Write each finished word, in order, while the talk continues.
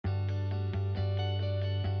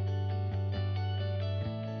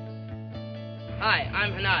Hi,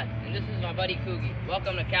 I'm Hanad, and this is my buddy Coogie.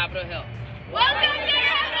 Welcome to Capitol Hill. Welcome to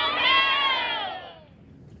Capitol Hill!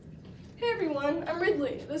 Hey everyone, I'm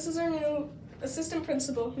Ridley. This is our new assistant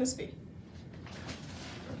principal, Miss B.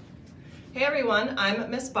 Hey everyone, I'm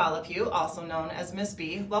Miss Balapew, also known as Miss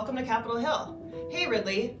B. Welcome to Capitol Hill. Hey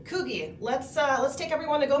Ridley, Coogie, let's take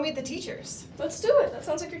everyone to go meet the teachers. Let's do it. That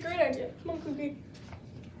sounds like a great idea. Come on, Coogie.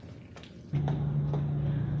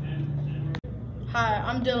 Hi,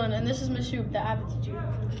 I'm Dylan, and this is Miss Hoop, the Avid teacher.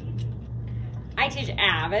 I teach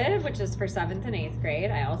Avid, which is for 7th and 8th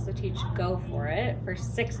grade. I also teach Go For It for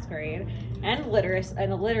 6th grade and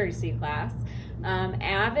a literacy class.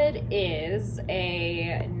 Avid is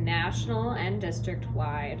a national and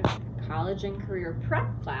district-wide college and career prep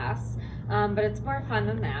class, but it's more fun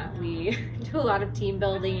than that. We do a lot of team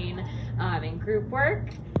building and group work,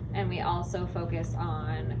 and we also focus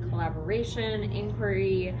on collaboration,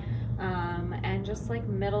 inquiry, and just like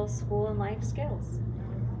middle school and life skills.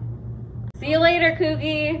 See you later,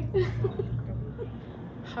 Coogie.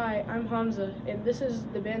 Hi, I'm Hamza, and this is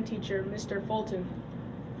the band teacher, Mr. Fulton.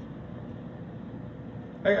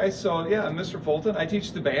 I'm Mr. Fulton. I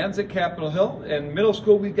teach the bands at Capitol Hill. In middle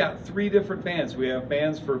school, we've got 3 different bands. We have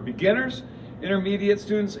bands for beginners, intermediate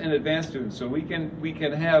students, and advanced students. So we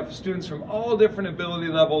can have students from all different ability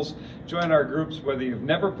levels join our groups. Whether you've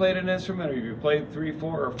never played an instrument or you've played 3,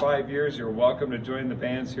 4, or 5 years, you're welcome to join the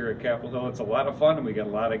bands here at Capitol Hill. It's a lot of fun, and we get a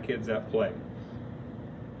lot of kids that play.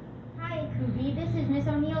 Hi, Coogie. This is Miss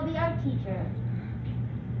O'Neill, the art teacher.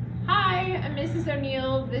 Hi, I'm Mrs.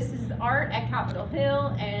 O'Neill. This is art at Capitol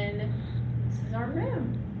Hill, and this is our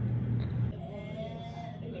room.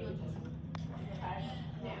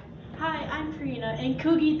 Hi, I'm Karina, and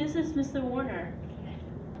Coogie, this is Mr. Warner.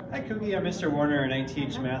 Hi Coogie, I'm Mr. Warner and I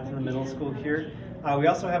teach math in the middle school here. We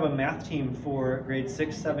also have a math team for grades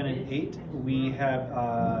 6, 7, and 8. We have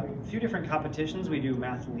a few different competitions. We do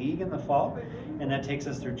Math League in the fall, and that takes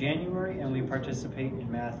us through January, and we participate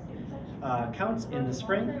in Math Counts in the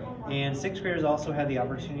spring, and 6th graders also have the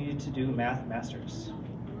opportunity to do Math Masters.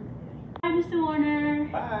 Hi, Mr. Warner.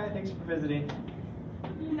 Bye, thanks for visiting.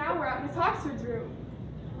 Now we're at Miss Oxford's room.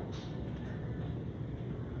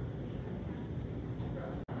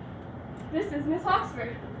 This is Miss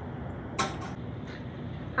Oxford.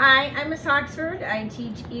 Hi, I'm Miss Oxford. I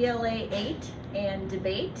teach ELA 8 and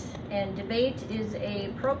Debate. And Debate is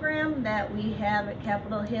a program that we have at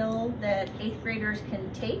Capitol Hill that 8th graders can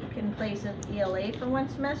take in place of ELA for 1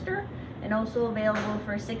 semester, and also available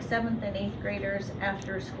for 6th, 7th, and 8th graders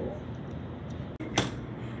after school.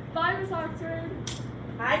 Bye, Miss Oxford.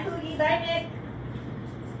 Hi, Coogie. Bye, Nick.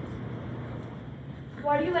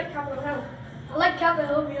 Why do you like Capitol Hill? I like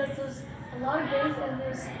Capitol Hill because there's a lot of games and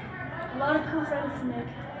there's a lot of cool friends to make.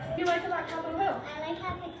 What do you like about Capitol Hill? I like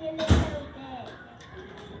how the kids are so big.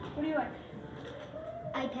 What do you like?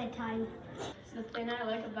 iPad time. The thing I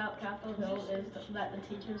like about Capitol Hill is that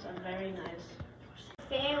the teachers are very nice. The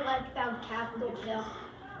thing I like about Capitol Hill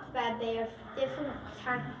is that they have different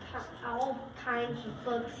all kinds of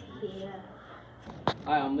books here.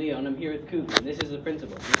 Hi, I'm Leo, and I'm here with Coogie, and this is the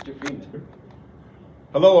principal, Mr. Freeman.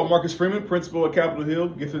 Hello, I'm Marcus Freeman, principal at Capitol Hill,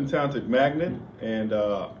 gifted and talented magnet, and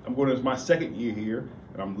I'm going to my 2nd year here,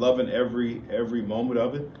 and I'm loving every moment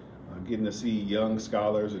of it. Getting to see young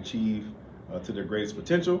scholars achieve to their greatest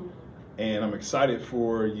potential, and I'm excited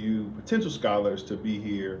for you potential scholars to be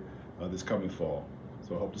here this coming fall.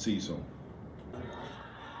 So I hope to see you soon.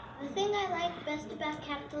 The thing I like best about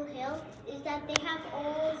Capitol Hill is that they have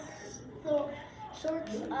all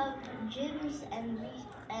sorts of gyms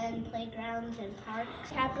and playgrounds and parks.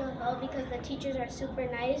 Capitol Hill because the teachers are super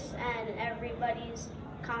nice and everybody's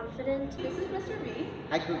confident. This is Mr. V.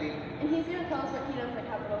 Hi, Coogie. And he's going to tell us what he does at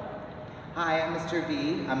Capitol Hill. Hi, I'm Mr.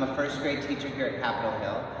 V. I'm a 1st grade teacher here at Capitol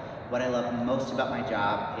Hill. What I love most about my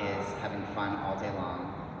job is having fun all day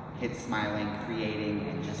long. Kids smiling, creating,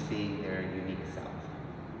 and just being their unique self.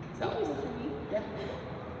 Thank you, Mr. V. Yep.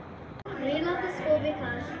 We love the school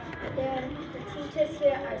because the teachers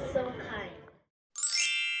here are so kind.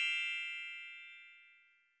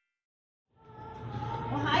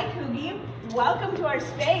 Well, hi, Coogie. Welcome to our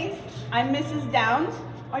space. I'm Mrs. Downs.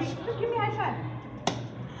 Give me a high five.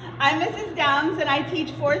 I'm Mrs. Downs, and I teach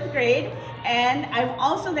 4th grade, and I'm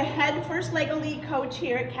also the head First Lego League coach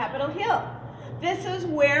here at Capitol Hill. This is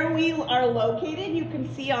where we are located. You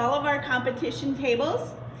can see all of our competition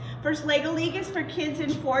tables. First Lego League is for kids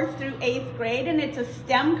in 4th through 8th grade, and it's a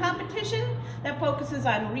STEM competition that focuses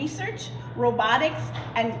on research, robotics,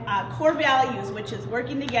 and core values, which is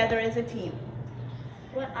working together as a team.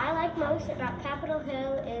 What I like most about Capitol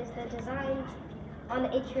Hill is the designs on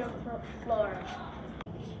the atrium floor.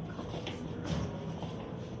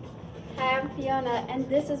 Hi, I'm Fiona, and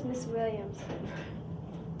this is Miss Williams.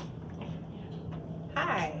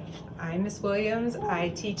 Hi, I'm Miss Williams. I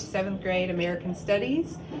teach 7th grade American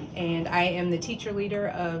Studies, and I am the teacher leader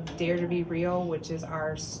of Dare to Be Real, which is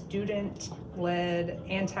our student-led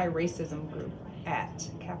anti-racism group at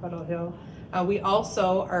Capitol Hill. We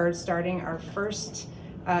also are starting our first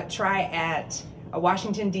try at a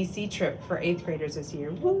Washington, D.C. trip for 8th graders this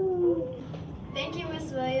year. Woo! Thank you,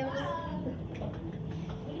 Miss Williams.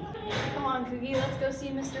 Come on, Cookie, let's go see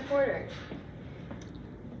Mr. Porter.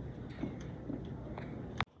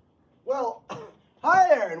 Well, hi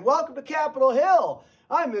there, and welcome to Capitol Hill.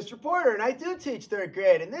 I'm Mr. Porter, and I do teach 3rd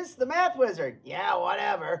grade, and this is the Math Wizard. Yeah,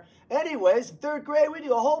 whatever. Anyways, in 3rd grade, we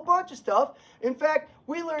do a whole bunch of stuff. In fact,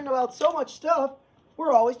 we learn about so much stuff,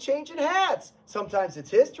 we're always changing hats. Sometimes it's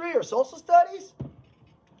history or social studies.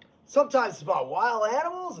 Sometimes it's about wild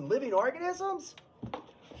animals and living organisms.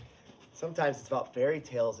 Sometimes it's about fairy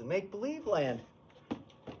tales and make-believe land.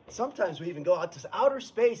 Sometimes we even go out to outer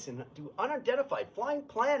space and do unidentified flying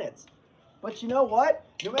planets. But you know what?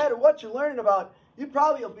 No matter what you're learning about, you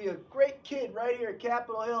probably will be a great kid right here at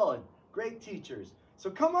Capitol Hill and great teachers. So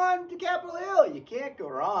come on to Capitol Hill. You can't go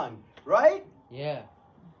wrong, right? Yeah.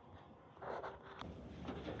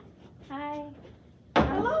 Hi.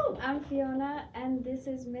 Hello. I'm Fiona, and this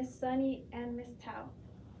is Miss Sunny and Miss Tao.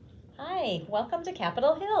 Hi, welcome to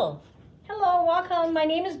Capitol Hill. Hello, welcome. My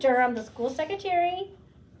name is Durham, the school secretary.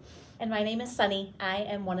 And my name is Sunny. I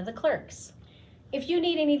am one of the clerks. If you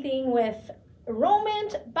need anything with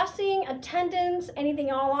enrollment, busing, attendance, anything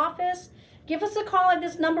in our office, give us a call at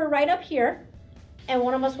this number right up here, and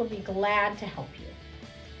one of us will be glad to help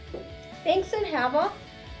you. Thanks, and have a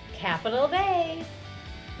Capital Day.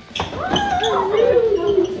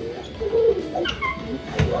 Woo!